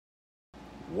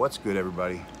What's good,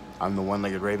 everybody? I'm the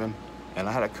one-legged raven, and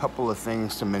I had a couple of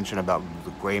things to mention about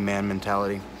the Grayman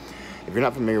mentality. If you're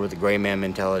not familiar with the Grayman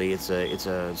mentality, it's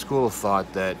a school of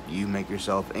thought that you make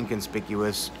yourself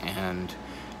inconspicuous and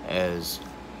as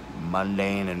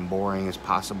mundane and boring as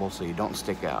possible so you don't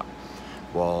stick out.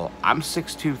 Well, I'm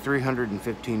 6'2",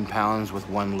 315 pounds with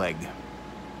one leg.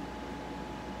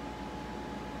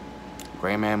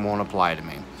 Grayman won't apply to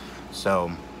me.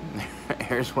 So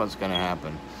here's what's going to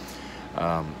happen.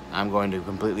 I'm going to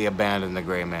completely abandon the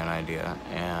Grayman idea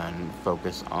and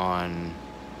focus on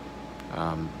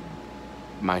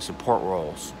my support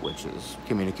roles, which is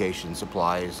communication,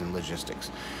 supplies, and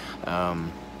logistics.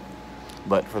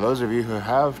 But for those of you who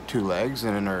have two legs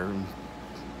and are in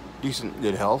decent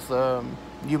good health,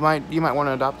 you might want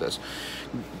to adopt this.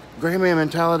 Grayman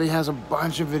mentality has a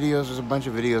bunch of videos. There's a bunch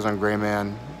of videos on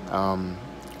Grayman on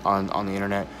the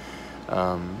internet.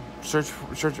 Search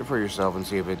it for yourself and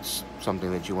see if it's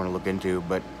something that you want to look into.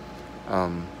 But a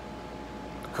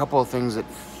couple of things that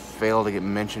fail to get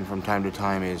mentioned from time to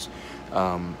time is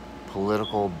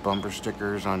political bumper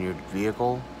stickers on your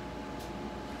vehicle.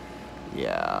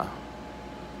 Yeah,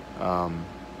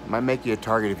 might make you a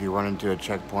target if you run into a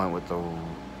checkpoint with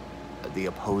the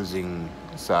opposing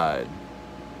side.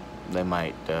 They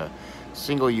might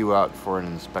single you out for an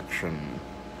inspection,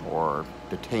 or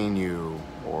detain you,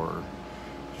 or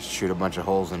just shoot a bunch of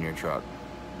holes in your truck.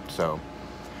 So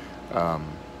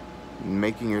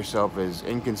making yourself as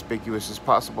inconspicuous as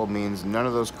possible means none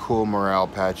of those cool morale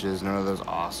patches, none of those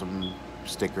awesome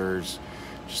stickers.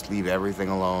 Just leave everything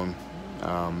alone.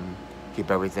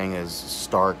 Keep everything as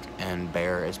stark and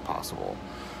bare as possible.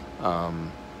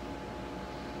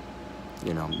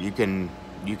 You know, you can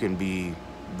be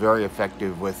very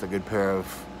effective with a good pair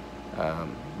of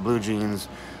blue jeans,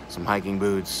 some hiking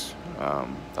boots,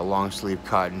 a long sleeve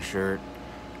cotton shirt,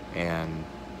 and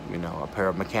a pair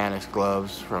of mechanics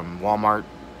gloves from Walmart.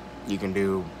 You can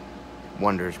do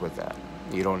wonders with that.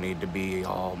 You don't need to be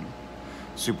all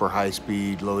super high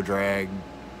speed, low drag,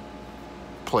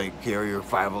 plate carrier,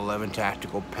 511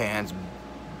 tactical pants,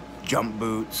 jump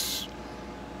boots,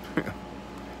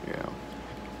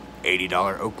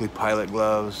 $80 Oakley pilot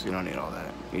gloves. You don't need all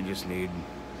that. You just need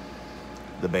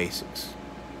the basics.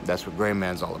 That's what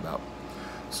Grayman's all about.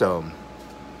 So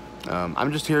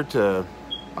I'm just here to,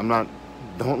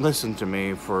 don't listen to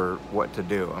me for what to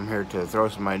do. I'm here to throw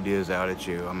some ideas out at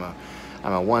you. I'm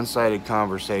a one-sided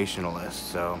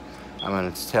conversationalist, so I'm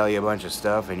going to tell you a bunch of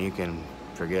stuff and you can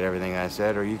forget everything I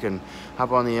said, or you can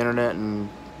hop on the internet and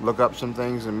look up some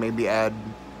things and maybe add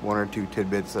one or two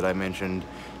tidbits that I mentioned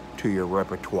to your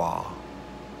repertoire.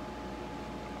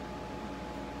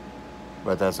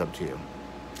 But that's up to you.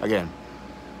 Again,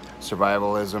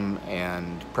 survivalism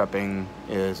and prepping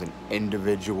is an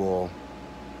individual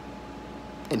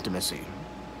intimacy.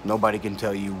 Nobody can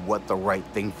tell you what the right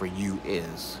thing for you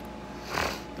is.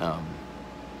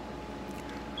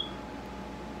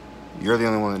 You're the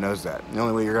only one that knows that. The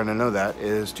only way you're going to know that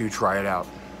is to try it out.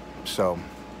 So,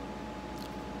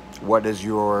 what does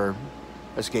your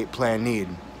escape plan need?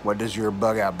 What does your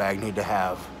bug out bag need to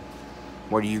have?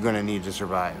 What are you going to need to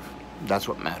survive? That's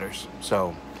what matters.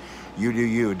 So, you do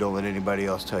you. Don't let anybody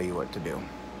else tell you what to do.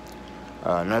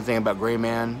 Another thing about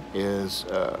Grayman is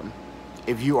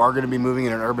if you are going to be moving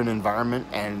in an urban environment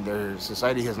and their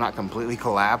society has not completely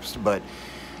collapsed, but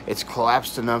it's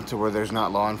collapsed enough to where there's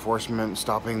not law enforcement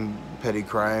stopping petty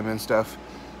crime and stuff,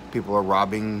 people are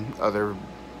robbing other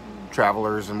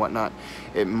travelers and whatnot,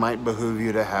 it might behoove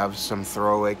you to have some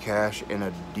throwaway cash in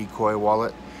a decoy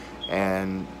wallet.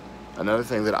 And another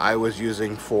thing that I was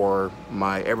using for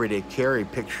my everyday carry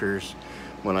pictures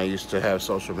when I used to have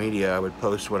social media, I would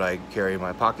post what I carry in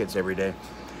my pockets every day.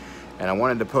 And I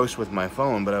wanted to post with my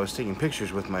phone, but I was taking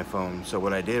pictures with my phone. So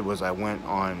what I did was I went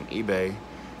on eBay,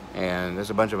 and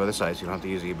there's a bunch of other sites, you don't have to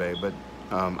use eBay, but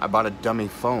I bought a dummy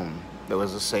phone that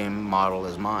was the same model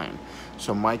as mine.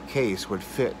 So my case would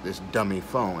fit this dummy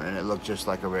phone, and it looked just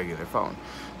like a regular phone.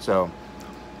 So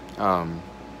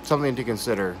something to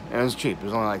consider, and it was cheap. It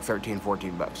was only like 13,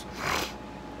 14 bucks.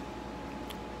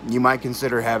 You might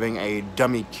consider having a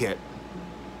dummy kit,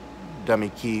 dummy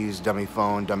keys, dummy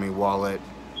phone, dummy wallet,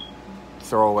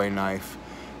 throwaway knife,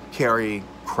 carry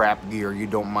crap gear you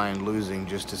don't mind losing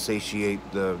just to satiate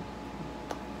the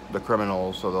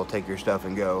criminals so they'll take your stuff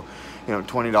and go.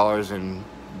 $20 in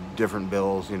different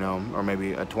bills, or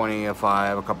maybe a 20, a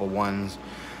 5, a couple ones,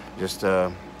 just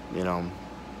to,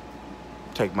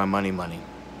 take my money.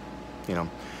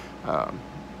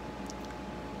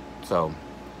 So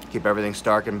keep everything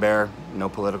stark and bare, no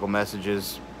political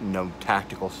messages, no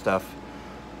tactical stuff.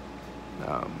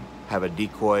 Have a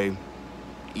decoy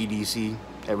EDC,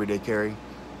 everyday carry,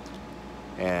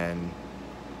 and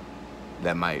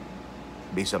that might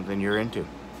be something you're into.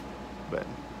 But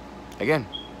again,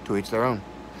 to each their own.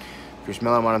 If you're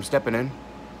smelling what I'm stepping in,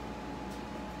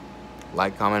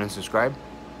 like, comment, and subscribe,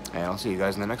 and I'll see you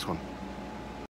guys in the next one.